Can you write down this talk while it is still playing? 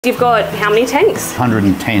You've got how many tanks?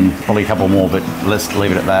 110, probably a couple more, but let's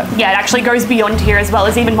leave it at that. Yeah, it actually goes beyond here as well.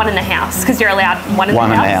 There's even one in the house, because you're allowed one in the house.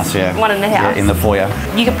 One in the house, yeah. One in the house. Yeah, in the foyer.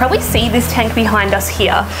 You can probably see this tank behind us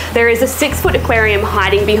here. There is a 6-foot aquarium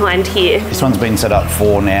hiding behind here. This one's been set up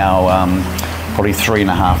for now probably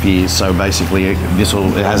 3.5 years. So basically, it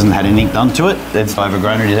hasn't had anything done to it. It's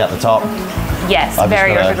overgrown. It is out the top. Yes,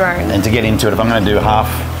 very overgrown. And to get into it, if I'm going to do half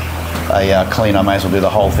a clean, I may as well do the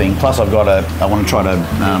whole thing. Plus I want to try to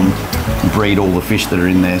breed all the fish that are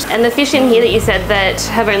in there. And the fish in here that you said that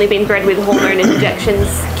have only been bred with hormone injections,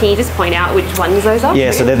 can you just point out which ones those are?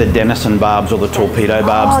 Yeah, so they're the Denison Barbs or the Torpedo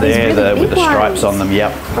Barbs there, with the stripes on them,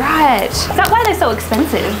 yep. Right. Is that why they're so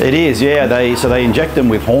expensive? It is, yeah. They inject them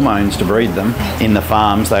with hormones to breed them. In the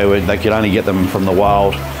farms, they could only get them from the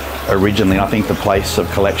wild originally. I think the place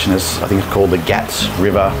of collection is, I think it's called the Ghats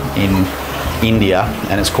River in India,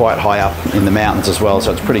 and it's quite high up in the mountains as well,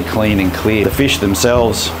 so it's pretty clean and clear. The fish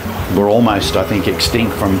themselves were almost, I think,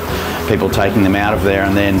 extinct from people taking them out of there,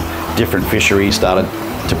 and then different fisheries started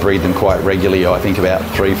to breed them quite regularly, I think about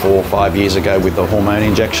 3, 4, 5 years ago with the hormone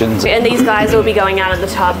injections. And these guys will be going out in the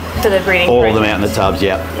tub for the breeding? All of them out in the tubs,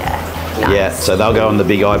 yeah. Yeah. Nice. Yeah, so they'll go in the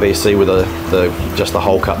big IBC with just the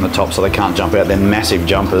hole cut in the top, so they can't jump out. They're massive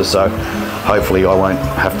jumpers, so hopefully I won't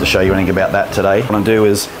have to show you anything about that today. What I'm going to do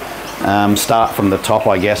is start from the top,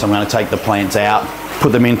 I guess. I'm going to take the plants out,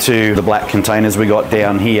 put them into the black containers we got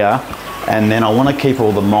down here, and then I want to keep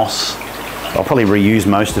all the moss. I'll probably reuse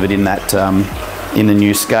most of it in that in the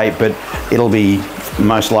new SCAPE, but it'll be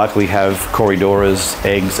most likely have Corydora's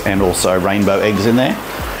eggs and also rainbow eggs in there.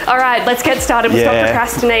 All right, let's get started. We'll stop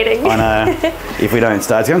procrastinating. I know. If we don't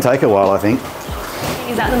start, it's going to take a while, I think.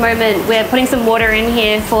 At the moment, we're putting some water in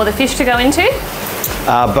here for the fish to go into.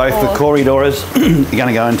 Both the Corydoras are going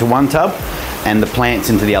to go into one tub and the plants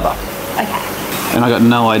into the other. Okay. And I got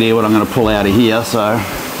no idea what I'm going to pull out of here, so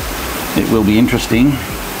it will be interesting.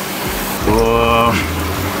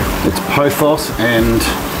 It's pothos and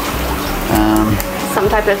some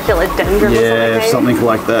type of philodendron. Yeah, something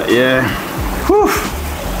like that. Yeah. Whew.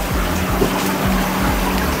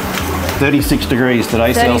 36 degrees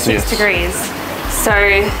today, 36 Celsius. degrees. So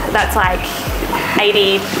that's like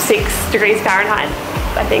 86 degrees Fahrenheit,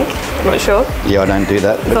 I think. I'm not sure. Yeah, I don't do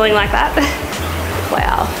that. Something like that.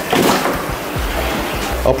 Wow.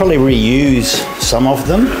 I'll probably reuse some of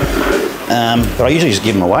them, but I usually just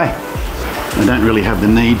give them away. I don't really have the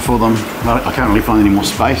need for them. I can't really find any more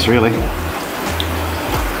space, really.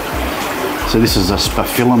 So this is a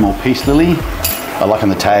Spaphyllum or peace lily. I like on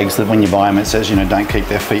the tags that when you buy them it says, you know, don't keep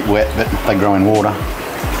their feet wet, but they grow in water.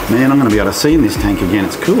 Man, I'm going to be able to see in this tank again.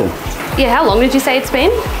 It's cool. Yeah, how long did you say it's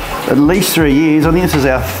been? At least 3 years. I think this is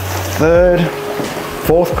our 3rd,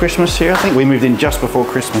 4th Christmas here. I think we moved in just before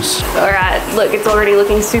Christmas. All right, look, it's already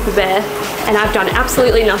looking super bare, and I've done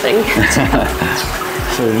absolutely nothing.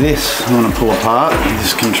 So this, I'm going to pull apart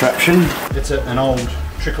this contraption. It's an old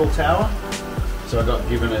trickle tower. So I got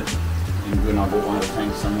given it when I bought one of the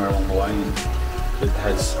tanks somewhere along the way. And it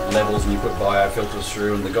has levels and you put biofilters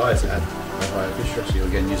through, and the guys at Fish Rescue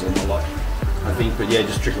again use them a lot, I think, but yeah, it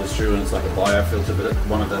just trickles through and it's like a biofilter, but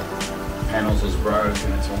one of the panels is broke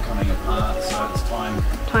and it's all coming apart, so it's time.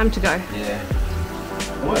 Time to go. Yeah.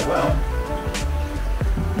 Oh, well.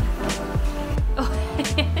 Oh,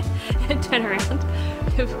 turn around.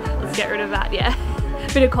 Let's get rid of that, yeah.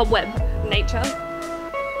 Bit of cobweb nature.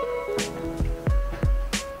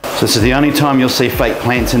 So this is the only time you'll see fake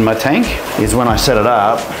plants in my tank, is when I set it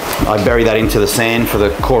up, I bury that into the sand for the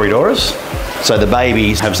Corydoras. So the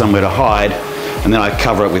babies have somewhere to hide, and then I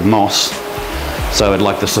cover it with moss. So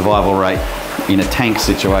like the survival rate in a tank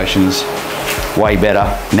situation is way better.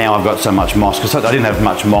 Now I've got so much moss, because I didn't have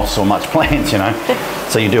much moss or much plants, you know.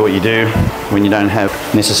 So you do what you do when you don't have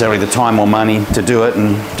necessarily the time or money to do it,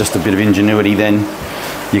 and just a bit of ingenuity, then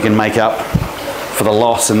you can make up for the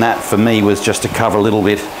loss. And that for me was just to cover a little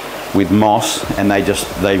bit with moss, and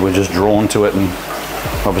they were just drawn to it, and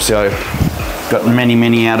obviously I got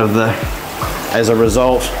many out of the, as a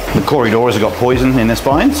result. The Corydoras have got poison in their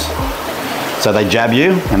spines, so they jab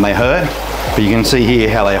you and they hurt, but you can see here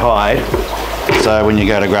how they hide. So when you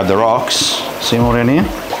go to grab the rocks, see them all down here?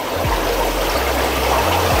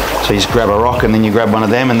 So you just grab a rock and then you grab one of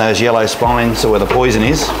them, and those yellow spines are where the poison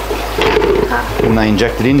is, and they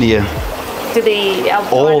inject it into you.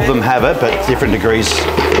 All of them have it, but different degrees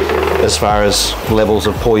as far as levels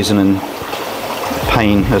of poison and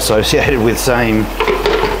pain associated with same.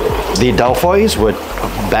 The adelphis were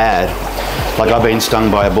bad. Like I've been stung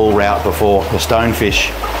by a bull rout before, a stonefish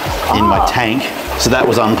in my tank, so that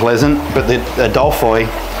was unpleasant. But the adelphi,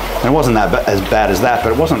 it wasn't as bad as that,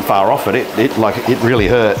 but it wasn't far off it. It really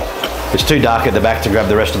hurt. It's too dark at the back to grab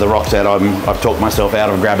the rest of the rocks out. I've talked myself out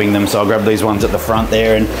of grabbing them, so I'll grab these ones at the front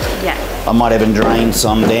there, and I might even drain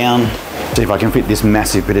some down. See if I can fit this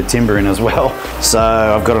massive bit of timber in as well. So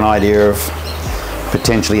I've got an idea of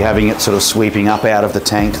potentially having it sort of sweeping up out of the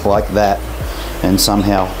tank like that, and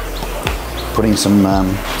somehow putting some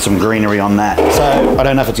greenery on that. So I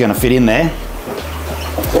don't know if it's going to fit in there.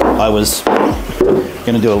 I was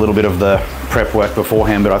going to do a little bit of the prep work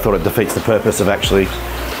beforehand, but I thought it defeats the purpose of actually,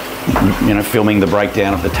 you know, filming the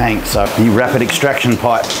breakdown of the tank. So the rapid extraction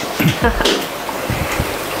pipe.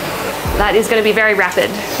 That is going to be very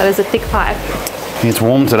rapid. That is a thick pipe. It's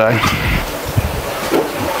warm today.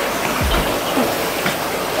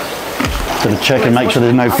 Got to check and make sure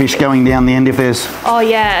there's no fish going down the end if there's... Oh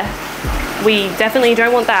yeah, we definitely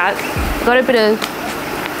don't want that. Got a bit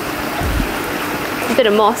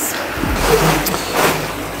of moss.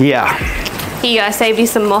 Yeah. Here you go, I saved you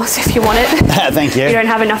some moss if you want it. Thank you. You don't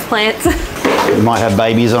have enough plants. It might have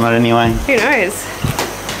babies on it anyway. Who knows?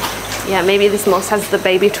 Yeah, maybe this moss has the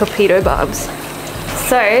baby torpedo barbs.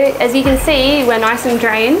 So, as you can see, we're nice and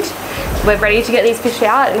drained. We're ready to get these fish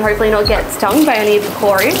out and hopefully not get stung by any of the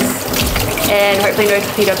cories. And hopefully no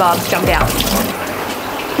torpedo barbs jump out.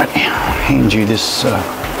 Let me hand you this,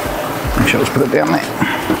 make sure let's put it down there.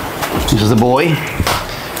 This is the boy.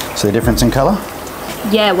 See the difference in colour?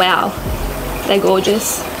 Yeah, wow. They're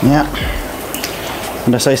gorgeous. Yeah.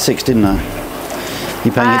 Did I say 6, didn't I?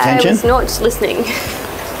 You paying attention? I was not listening.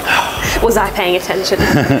 Was I paying attention?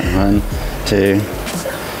 1, 2,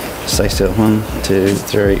 stay still. 1, 2,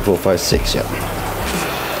 3, 4, 5, 6, yeah.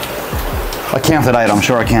 I counted 8, I'm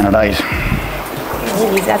sure I counted 8.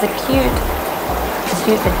 Oh, these guys are cute.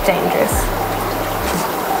 Cute but dangerous.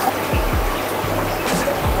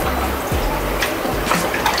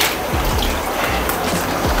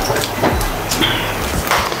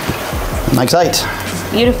 Makes 8.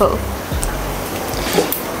 Beautiful.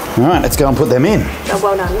 All right, let's go and put them in. Oh,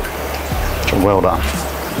 well done. Well done.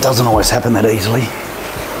 Doesn't always happen that easily.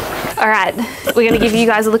 All right, we're going to give you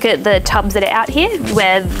guys a look at the tubs that are out here,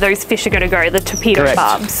 where those fish are going to go, the torpedo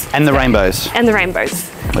barbs. And the rainbows. And the rainbows.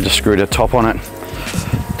 I just screwed a top on it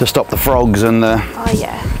to stop the frogs and the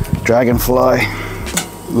dragonfly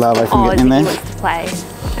larvae from getting in there. Wants to play.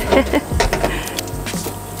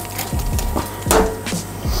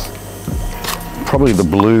 Probably the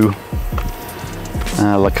blue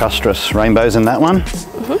lacustrous rainbows in that one.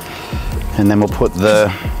 And then we'll put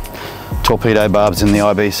the torpedo barbs in the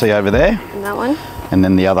IBC over there. In that one. And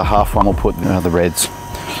then the other half one we'll put the reds.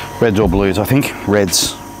 Reds or blues, I think.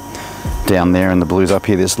 Reds down there and the blues up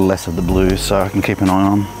here. There's less of the blues, so I can keep an eye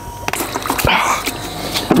on.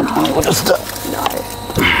 We'll just,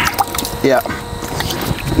 yeah,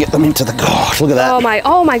 get them into the, look at that.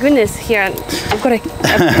 Oh my goodness, here, I've got to,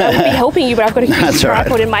 I would be helping you, but I've got a huge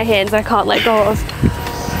tripod in my hands I can't let go of.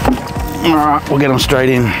 All right, we'll get them straight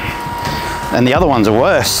in. And the other ones are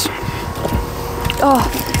worse. Oh,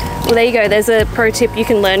 well there you go, there's a pro tip you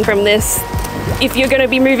can learn from this. If you're going to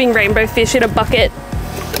be moving rainbow fish in a bucket,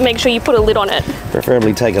 make sure you put a lid on it.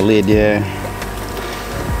 Preferably take a lid, yeah.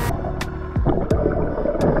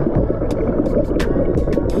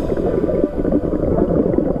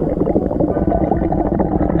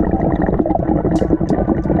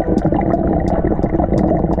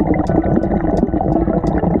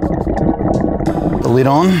 The lid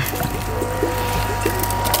on.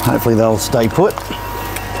 Hopefully they'll stay put.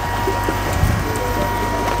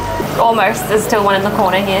 Almost, there's still one in the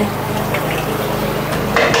corner here.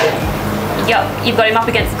 Yep, you've got him up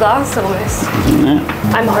against glass, almost. Yeah.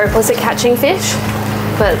 I'm hopeless at catching fish,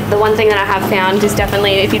 but the one thing that I have found is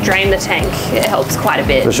definitely if you drain the tank, it helps quite a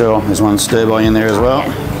bit. For sure, there's one stir by in there as well.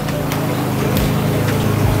 Yeah.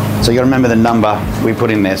 So you got to remember the number we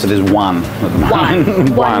put in there, so there's 1 at the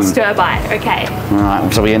moment. One stir by, okay. All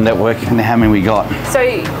right, so we end up working how many we got. So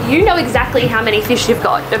you know exactly how many fish you've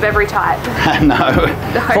got of every type? No,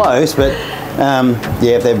 close, but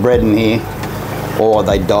yeah, if they're bred in here or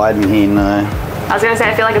they died in here, no. I was going to say,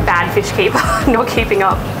 I feel like a bad fish keeper, not keeping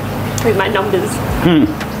up with my numbers.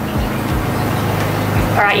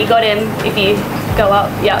 All right, you got him. If you go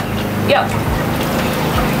up, yep.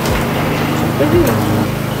 Ooh.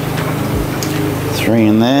 3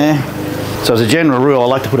 in there. So as a general rule, I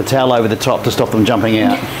like to put a towel over the top to stop them jumping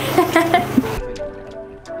out.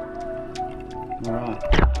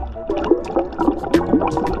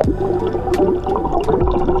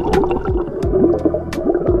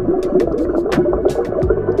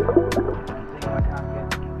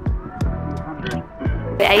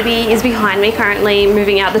 AB is behind me currently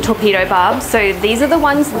moving out the Torpedo Barbs. So these are the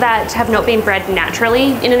ones that have not been bred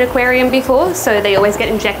naturally in an aquarium before. So they always get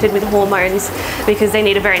injected with hormones because they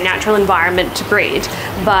need a very natural environment to breed.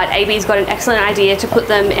 But AB's got an excellent idea to put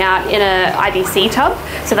them out in a IBC tub.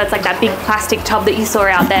 So that's like that big plastic tub that you saw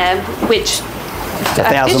out there, which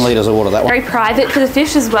 1,000 litres of water, that one. Very private for the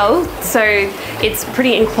fish as well, so it's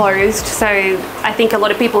pretty enclosed. So I think a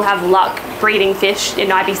lot of people have luck breeding fish in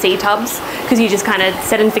IBC tubs because you just kind of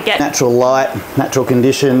set and forget. Natural light, natural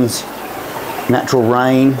conditions, natural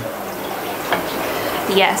rain.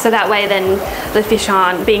 Yeah, so that way then the fish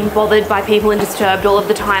aren't being bothered by people and disturbed all of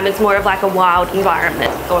the time. It's more of like a wild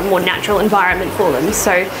environment or a more natural environment for them.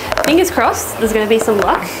 So fingers crossed there's going to be some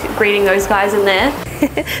luck breeding those guys in there.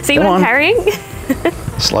 See what I'm carrying?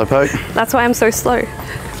 Slow poke. That's why I'm so slow. All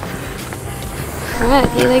right,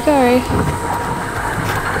 here they go.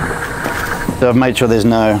 So I've made sure there's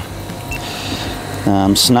no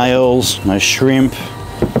snails, no shrimp,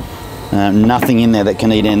 nothing in there that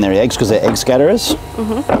can eat in their eggs because they're egg scatterers.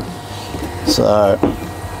 So.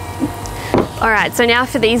 All right, so now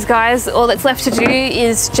for these guys, all that's left to do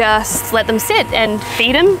is just let them sit and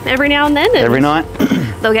feed them every now and then. And every night.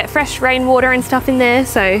 They'll get fresh rainwater and stuff in there,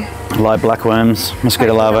 so. Live blackworms,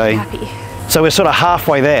 mosquito larvae. Happy. So we're sort of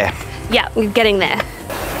halfway there. Yeah, we're getting there.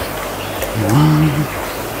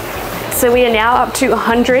 So we are now up to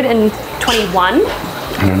 121.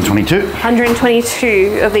 122.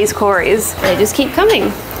 122 of these cories. They just keep coming.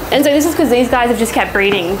 And so this is because these guys have just kept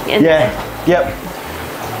breeding. Yep.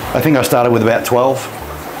 I think I started with about 12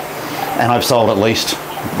 and I've sold at least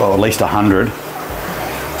 100.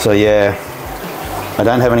 So yeah, I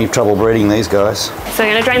don't have any trouble breeding these guys. So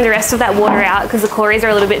I'm going to drain the rest of that water out because the cories are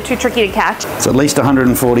a little bit too tricky to catch. It's at least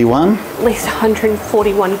 141. At least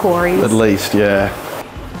 141 cories. At least, yeah.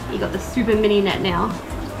 You got the super mini net now.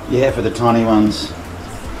 Yeah, for the tiny ones.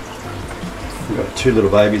 We've got 2 little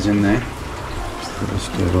babies in there.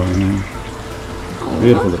 Just get right in there.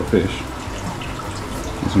 Beautiful little fish.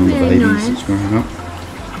 There's one of the babies that's growing up.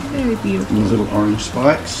 Very beautiful. These little orange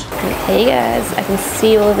spikes. Okay guys, I can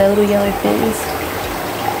see all of their little yellow fins.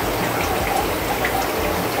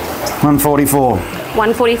 144.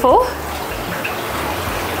 144?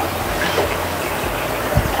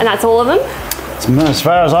 And that's all of them? As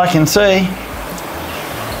far as I can see.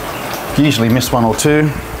 Usually miss 1 or 2.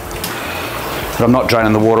 But I'm not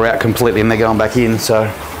draining the water out completely and they're going back in,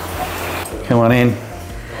 so come on in.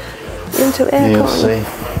 Into aircon. You'll see.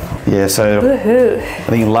 Yeah, so I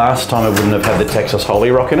think last time it wouldn't have had the Texas Holy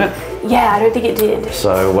Rock in it. Yeah, I don't think it did.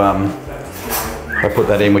 So I put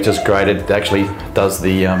that in, which is great. It actually does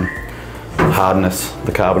the hardness,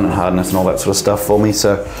 the carbonate hardness and all that sort of stuff for me.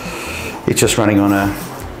 So it's just running on a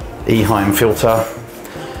Eheim filter.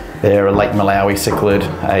 They're a Lake Malawi cichlid,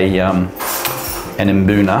 an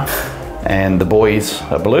Mbuna, and the boys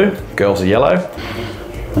are blue, girls are yellow.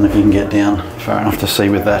 And if you can get down far enough to see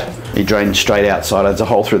with that, it drains straight outside. There's a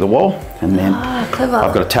hole through the wall, and then clever.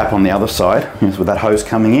 I've got a tap on the other side with that hose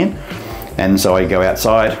coming in. And so I go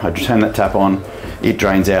outside, I turn that tap on, it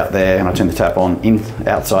drains out there, and I turn the tap on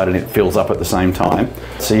outside and it fills up at the same time.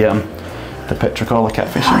 See the Petricola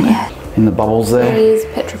catfish in there? In the bubbles there. It is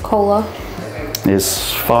Petricola.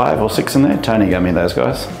 There's 5 or 6 in there. Tony gave me those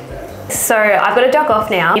guys. So I've got to duck off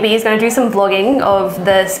now. Maybe he's going to do some vlogging of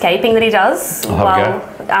the scaping that he does while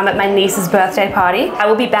I'm at my niece's birthday party. I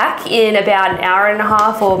will be back in about an hour and a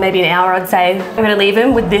half, or maybe an hour I'd say. I'm going to leave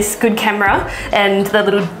him with this good camera and the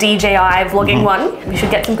little DJI vlogging one. We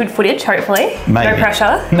should get some good footage, hopefully. Maybe. No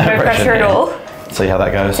pressure. No pressure at all. See how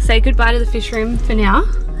that goes. Say goodbye to the fish room for now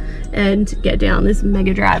and get down this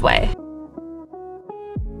mega driveway.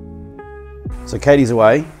 So Katie's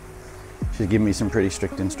away. She's given me some pretty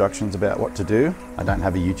strict instructions about what to do. I don't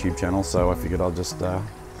have a YouTube channel, so I figured I'll just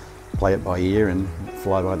play it by ear and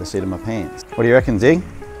fly by the seat of my pants. What do you reckon, Zig?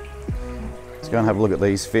 Let's go and have a look at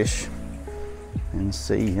these fish and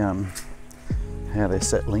see how they're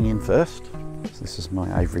settling in first. So this is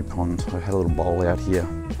my aviary pond. I had a little bowl out here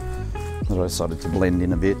that I decided to blend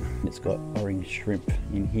in a bit. It's got orange shrimp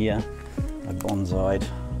in here. I bonsai'd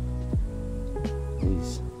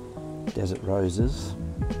these desert roses.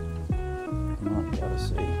 You might be able to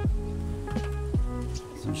see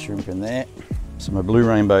some shrimp in there. So my blue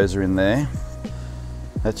rainbows are in there.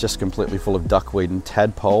 That's just completely full of duckweed and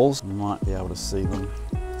tadpoles. You might be able to see them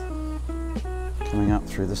coming up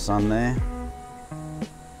through the sun there.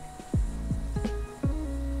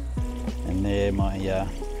 And there my,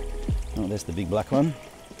 oh, there's the big black one.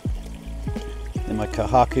 They're my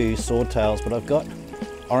kahaku swordtails, but I've got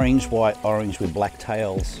orange, white, orange with black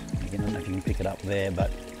tails. I don't know if you can pick it up there,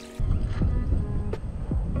 but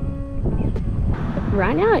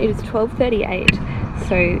right now it is 12:38.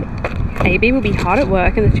 So AB will be hard at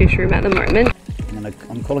work in the fish room at the moment.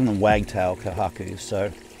 I'm calling them wagtail kahakus,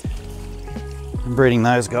 so I'm breeding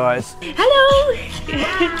those guys. Hello!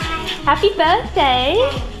 Happy birthday!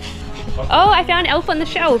 Oh, I found Elf on the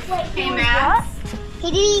shelf. Hey, Max.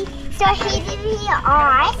 He did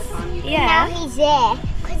ice. Yeah. Now he's there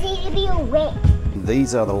because he did be all wet.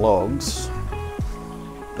 These are the logs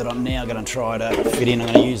that I'm now going to try to fit in. I'm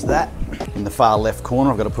going to use that in the far left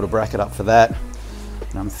corner. I've got to put a bracket up for that.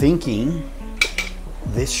 And I'm thinking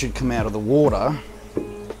this should come out of the water.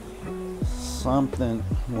 Something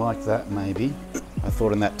like that maybe. I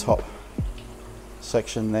thought in that top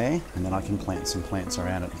section there, and then I can plant some plants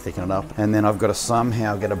around it and thicken it up. And then I've got to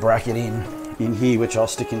somehow get a bracket in here, which I'll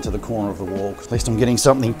stick into the corner of the wall. At least I'm getting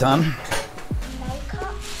something done.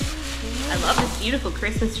 I love this beautiful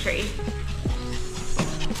Christmas tree.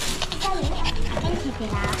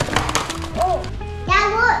 Oh, now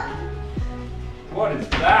look. What is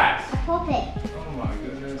that? A puppet. Oh my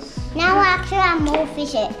goodness. Now we'll actually more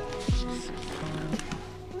fish it.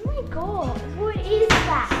 Oh my god, what is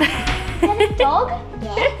that? Is that a dog?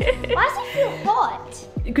 Yeah. Why does it feel hot?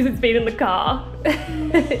 Because it's been in the car.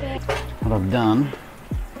 What I've done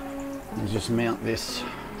is just mount this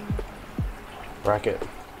bracket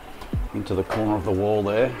into the corner of the wall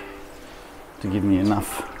there to give me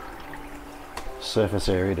enough surface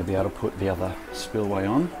area to be able to put the other spillway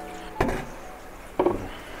on.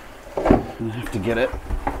 And I have to get it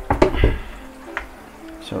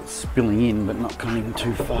so it's spilling in but not coming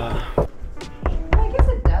too far. I guess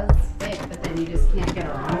it does fit, but then you just can't get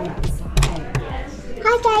around that side.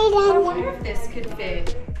 Hi, Jaden. I wonder if this could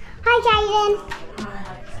fit. Hi, Jaden.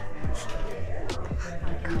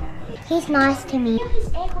 He's nice to me.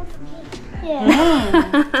 Yeah.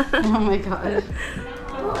 Oh my god.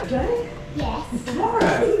 Yes.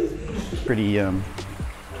 Pretty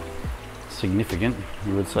significant,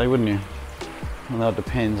 you would say, wouldn't you? Well, it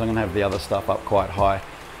depends. I'm going to have the other stuff up quite high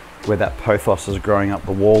where that pothos is growing up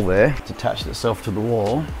the wall there. It's attached itself to the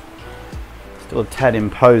wall. Still a tad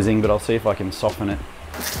imposing, but I'll see if I can soften it.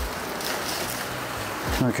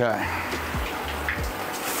 Okay.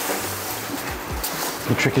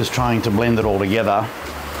 The trick is trying to blend it all together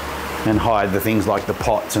and hide the things like the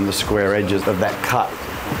pots and the square edges of that cut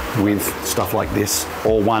with stuff like this,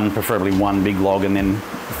 or preferably one big log, and then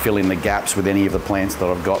fill in the gaps with any of the plants that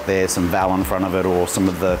I've got there, some val in front of it, or some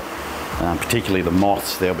of the, particularly the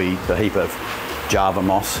moss. There'll be a heap of Java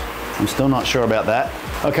moss. I'm still not sure about that.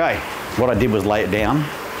 Okay, what I did was lay it down,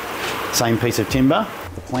 same piece of timber.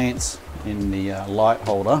 The plants in the light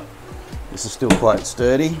holder, this is still quite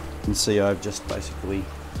sturdy. You can see I've just basically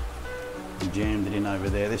jammed it in over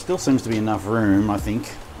there. There still seems to be enough room, I think,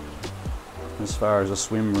 as far as a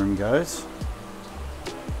swim room goes.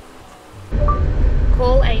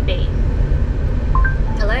 Call AB.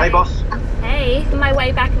 Hello. Hey boss. Hey, on my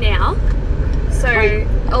way back now. So Sweet.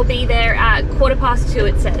 I'll be there at 2:15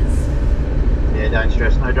 it says. Yeah, don't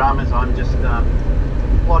stress, no dramas. I'm just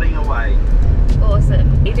plodding away.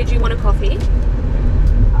 Awesome. Did you want a coffee?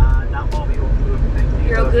 No, I'll be all good. Thank you.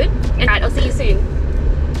 You're all good? Alright, I'll see you soon.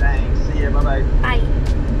 Thanks. See you. Bye-bye. Bye.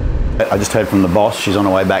 I just heard from the boss. She's on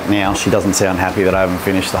her way back now. She doesn't sound happy that I haven't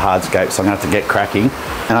finished the hardscape, so I'm going to have to get cracking.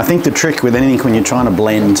 And I think the trick with anything when you're trying to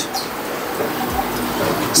blend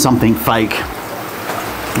something fake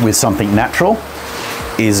with something natural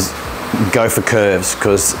is go for curves,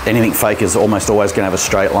 because anything fake is almost always going to have a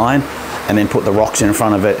straight line, and then put the rocks in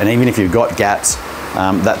front of it. And even if you've got gaps,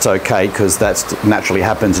 that's okay, because that naturally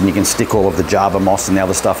happens, and you can stick all of the Java moss and the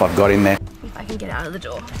other stuff I've got in there. If I can get out of the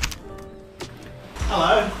door.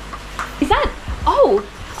 Hello. Is that? Oh,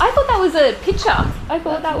 I thought that was a picture. I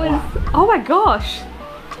thought that was. Oh my gosh,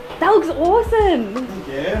 that looks awesome.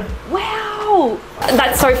 Yeah. Wow,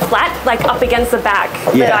 that's so flat, like up against the back.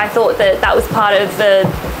 Yeah. That I thought that was part of the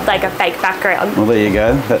like a fake background. Well, there you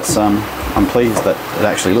go. That's I'm pleased that it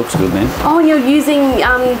actually looks good then. Oh, and you're using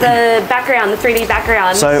the background, the 3D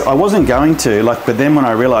background. So I wasn't going to, but then when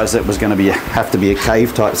I realised it was going to have to be a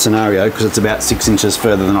cave type scenario, because it's about 6 inches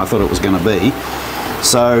further than I thought it was going to be.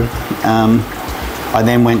 So I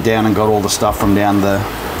then went down and got all the stuff from down the,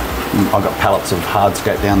 I got pallets of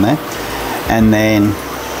hardscape down there, and then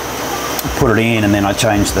put it in, and then I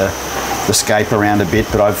changed the scape around a bit.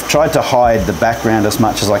 But I've tried to hide the background as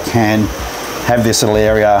much as I can, have this little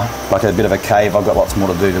area like a bit of a cave. I've got lots more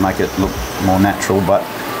to do to make it look more natural, but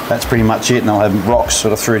that's pretty much it. And I'll have rocks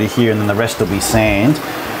sort of through to here, and then the rest will be sand.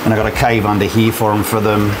 And I've got a cave under here for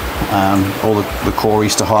them, all the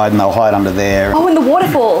cories to hide, and they'll hide under there. Oh, and the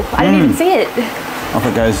waterfall. I didn't even see it. Off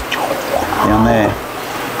it goes down there.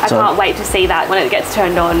 I can't wait to see that when it gets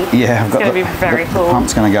turned on. Yeah, it's going to be very cool. The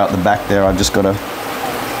pump's going to go at the back there. I've just got to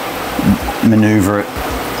maneuver it.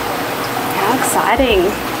 How exciting.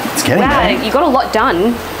 It's getting there. You got a lot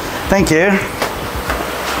done. Thank you.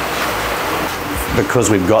 Because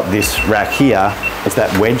we've got this rack here, it's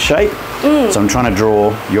that wedge shape. So I'm trying to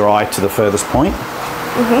draw your eye to the furthest point.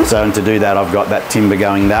 So and to do that, I've got that timber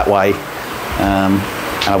going that way. And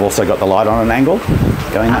I've also got the light on an angle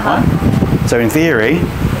going that way. So in theory,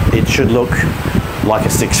 it should look like a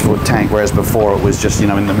 6-foot tank, whereas before it was just, you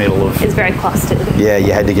know, in the middle of... It's very clustered. Yeah,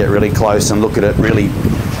 you had to get really close and look at it really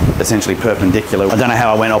essentially perpendicular. I don't know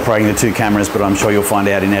how I went operating the 2 cameras, but I'm sure you'll find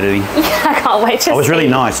out in editing. I can't wait to see. It was really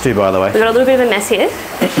nice too, by the way. We've got a little bit of a mess here,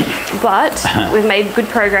 but we've made good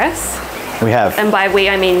progress. We have. And by we,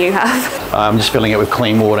 I mean you have. I'm just filling it with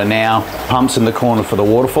clean water now. Pump's in the corner for the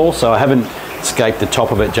waterfall, so I haven't scaped the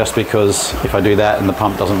top of it just because if I do that and the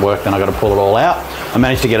pump doesn't work, then I've got to pull it all out. I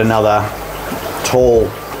managed to get another tall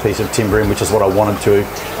piece of timber in, which is what I wanted to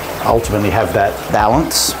ultimately have that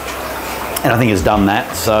balance. And I think it's done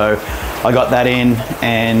that. So I got that in,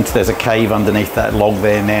 and there's a cave underneath that log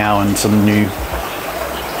there now, and some new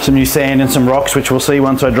sand and some rocks, which we'll see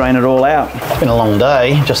once I drain it all out. It's been a long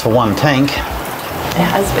day just for one tank. It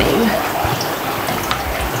has been.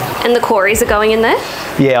 And the Corys are going in there?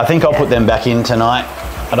 Yeah, I think I'll put them back in tonight.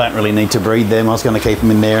 I don't really need to breed them. I was going to keep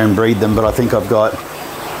them in there and breed them, but I think I've got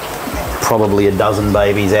probably a dozen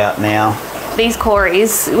babies out now. These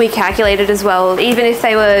Corys, we calculated as well, even if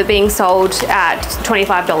they were being sold at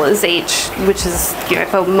 $25 each, which is, you know,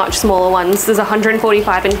 for much smaller ones, there's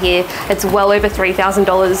 145 in here. It's well over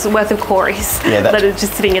 $3,000 worth of Corys that are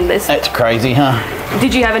just sitting in this. That's crazy, huh?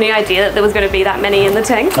 Did you have any idea that there was going to be that many in the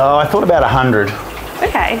tank? Oh, I thought about 100.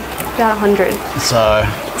 Okay, about 100. So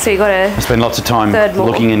you got to spend lots of time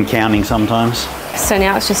looking and counting sometimes. So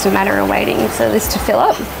now it's just a matter of waiting for this to fill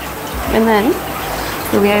up, and then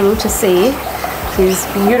you'll be able to see his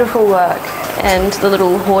beautiful work, and the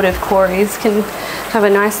little hoard of Corys can have a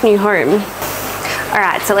nice new home. All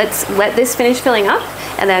right, so let's let this finish filling up,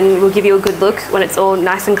 and then we'll give you a good look when it's all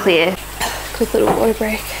nice and clear. Quick little water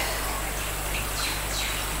break.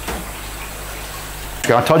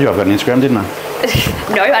 I told you I've got an Instagram, didn't I?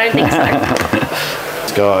 No, I don't think so.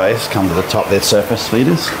 These guys come to the top, they're surface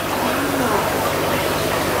feeders.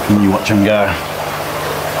 And you watch them go.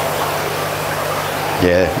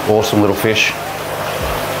 Yeah, awesome little fish.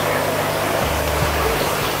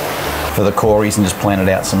 For the Corys, and just planted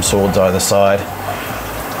out some swords either side.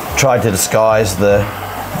 Tried to disguise the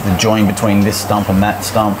join between this stump and that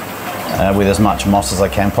stump with as much moss as I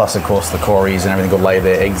can, plus of course the Corys and everything will lay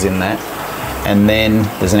their eggs in that. And then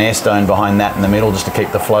there's an air stone behind that in the middle just to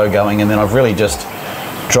keep the flow going, and then I've really just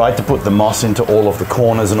tried to put the moss into all of the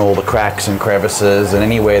corners and all the cracks and crevices and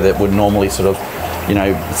anywhere that would normally sort of, you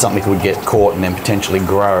know, something would get caught and then potentially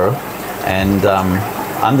grow. And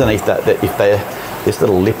underneath that, this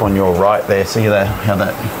little lip on your right there, see how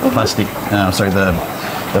that plastic,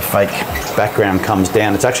 the fake background comes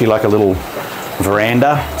down. It's actually like a little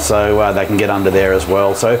veranda, so they can get under there as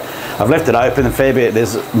well. So I've left it open a fair bit.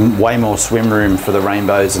 There's way more swim room for the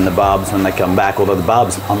rainbows and the barbs when they come back, although the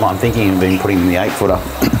barbs, I'm thinking of putting in the 8-footer.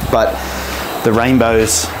 But the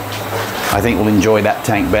rainbows, I think, will enjoy that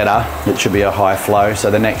tank better. It should be a high flow. So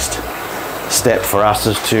the next step for us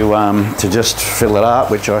is to just fill it up,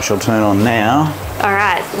 which I shall turn on now. All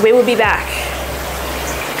right, we will be back.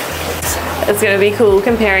 It's going to be cool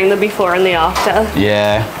comparing the before and the after.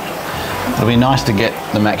 Yeah. It'll be nice to get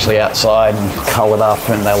them actually outside and coloured up,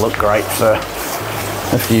 and they'll look great for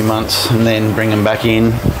a few months, and then bring them back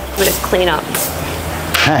in. Bit of clean up.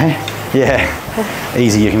 Yeah,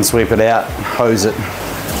 easy, you can sweep it out, hose it.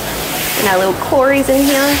 And our little Corys in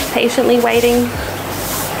here, patiently waiting.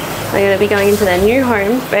 They're going to be going into their new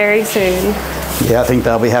home very soon. Yeah, I think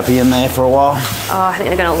they'll be happy in there for a while. Oh, I think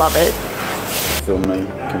they're going to love it. Film me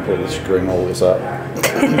completely screwing all this up.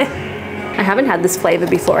 I haven't had this flavour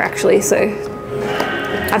before actually, so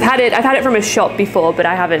I've had it from a shop before, but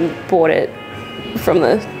I haven't bought it from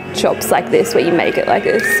the shops like this where you make it like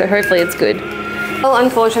this, so hopefully it's good. Well,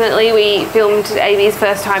 unfortunately we filmed Amy's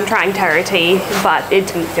first time trying taro tea, but it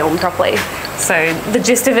didn't film properly. So the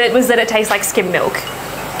gist of it was that it tastes like skim milk.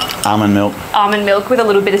 Almond milk. Almond milk with a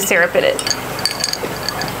little bit of syrup in it.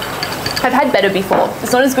 I've had better before.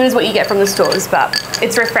 It's not as good as what you get from the stores, but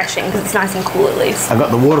it's refreshing because it's nice and cool at least. I've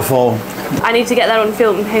got the waterfall. I need to get that on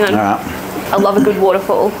film. Hang on. All right. I love a good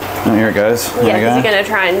waterfall. Oh, here it goes. Yeah, because you're going to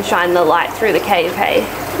try and shine the light through the cave, hey?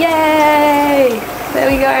 Yay! There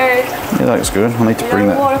we go. Yeah, that looks good. I need to bring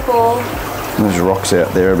that waterfall. Those rocks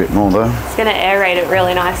out there a bit more though. It's going to aerate it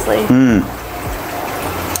really nicely.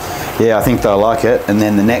 Yeah, I think they'll like it. And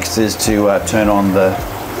then the next is to turn on the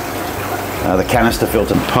canister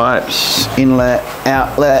filter. Pipes, inlet,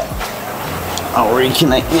 outlet. I'll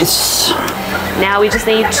reconnect this. Now we just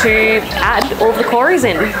need to add all the cories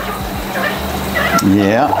in.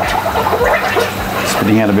 Yeah.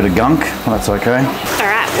 Spitting out a bit of gunk, that's okay. All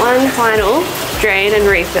right, one final drain and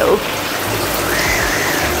refill.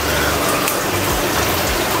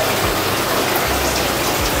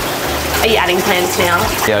 Are you adding plants now?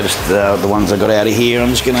 Yeah, just the ones I got out of here, I'm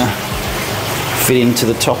just gonna fit into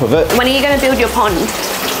the top of it. When are you gonna build your pond?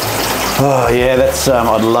 Oh yeah, that's,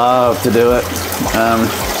 I'd love to do it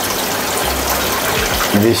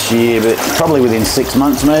this year, but probably within 6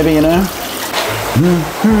 months maybe, you know?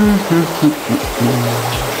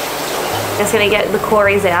 Just gonna get the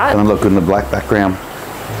cories out. Gonna look good in the black background.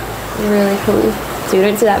 Really cool. So you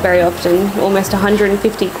don't see that very often. Almost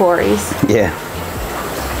 150 cories. Yeah.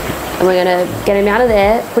 And we're gonna get him out of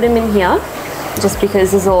there, put him in here, just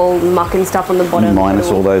because there's all muck and stuff on the bottom. Minus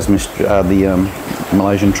all those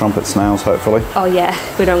Malaysian trumpet snails, hopefully. Oh yeah,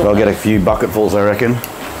 we don't want I'll get a few bucketfuls, I reckon.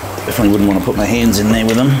 Definitely wouldn't want to put my hands in there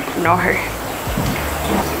with them. No.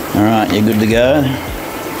 All right, you're good to go.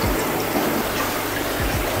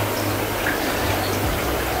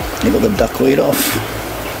 You got the duckweed off.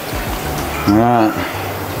 All right.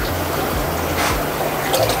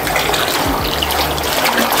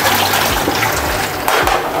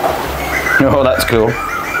 Oh, that's cool. We've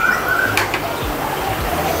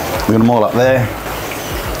got them all up there.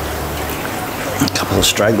 A couple of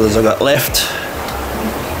stragglers I got left.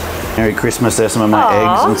 Merry Christmas, there's some of my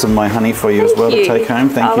eggs and some of my honey for you as well to take home.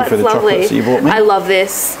 Thank you for the chocolates you bought me. I love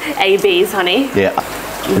this AB's honey. Yeah.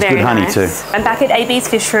 It's Very good honey nice. too. I'm back at AB's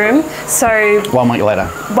fish room, so 1 week later.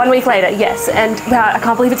 1 week later, yes, and wow, I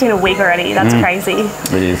can't believe it's been a week already. That's crazy.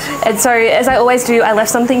 It is. And so, as I always do, I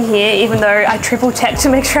left something here, even though I triple checked to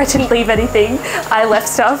make sure I didn't leave anything. I left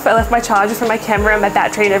stuff. I left my charger for my camera and my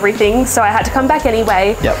battery and everything, so I had to come back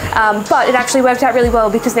anyway. Yep. But it actually worked out really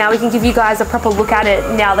well because now we can give you guys a proper look at it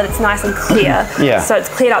now that it's nice and clear. Yeah. So it's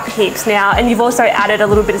cleared up heaps now, and you've also added a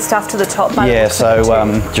little bit of stuff to the top. Yeah, so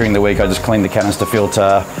during the week I just cleaned the canister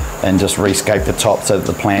filter and just rescaped the top so that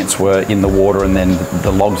the plants were in the water, and then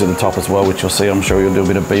the logs at the top as well, which you'll see. I'm sure you'll do a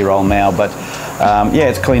bit of B-roll now, but yeah,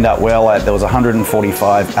 it's cleaned up well. There was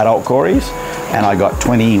 145 adult cories, and I got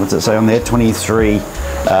 20, what's it say on there, 23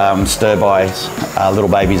 stir-bys, little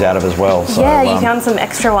babies out of as well. So, yeah, you found some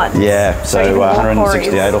extra ones. Yeah, so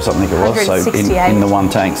 168 or something it was, so in the one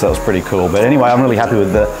tank, so that was pretty cool. But anyway, I'm really happy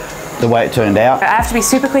with the way it turned out. I have to be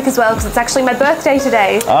super quick as well because it's actually my birthday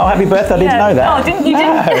today. Oh, happy birthday! I didn't know that. Oh, didn't you?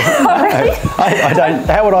 No, Oh, really? I don't.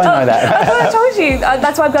 How would I know that? I thought I told you.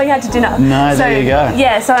 That's why I'm going out to dinner. No, so, there you go.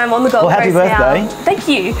 Yeah, so I'm on the Gold Coast happy birthday. now. Thank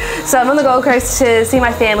you. So I'm on the Gold Coast to see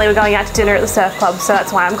my family. We're going out to dinner at the surf club, so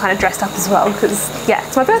that's why I'm kind of dressed up as well because yeah,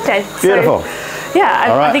 it's my birthday. Beautiful. So,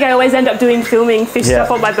 yeah, I think I always end up doing filming fish stuff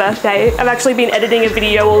on my birthday. I've actually been editing a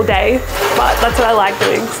video all day, but that's what I like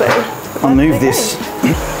doing. So I'll move this.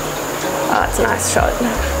 Oh, that's a nice shot.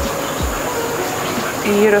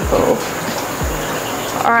 Beautiful.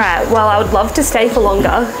 All right, well, I would love to stay for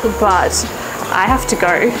longer, but I have to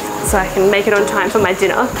go so I can make it on time for my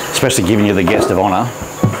dinner. Especially given you're the guest of honour.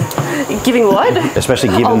 Giving what? Especially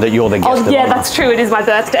given that you're the guest of yeah, honour. that's true. It is my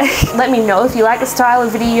birthday. Let me know if you like the style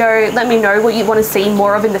of video. Let me know what you want to see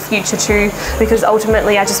more of in the future too, because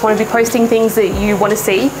ultimately I just want to be posting things that you want to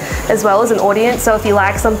see as well as an audience. So if you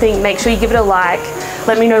like something, make sure you give it a like.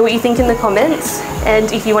 Let me know what you think in the comments.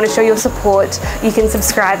 And if you want to show your support, you can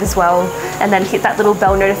subscribe as well and then hit that little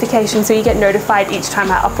bell notification so you get notified each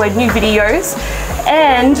time I upload new videos.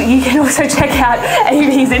 And you can also check out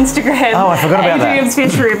AB's Instagram. Oh, I forgot about Adrian's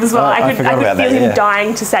Fish Room as well. I could feel him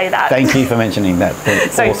dying to say that. Thank you for mentioning that.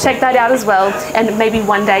 So awesome. check that out as well. And maybe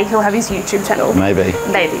one day he'll have his YouTube channel. Maybe.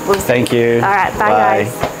 Maybe. We'll see. Thank you. All right. Bye.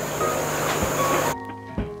 Guys.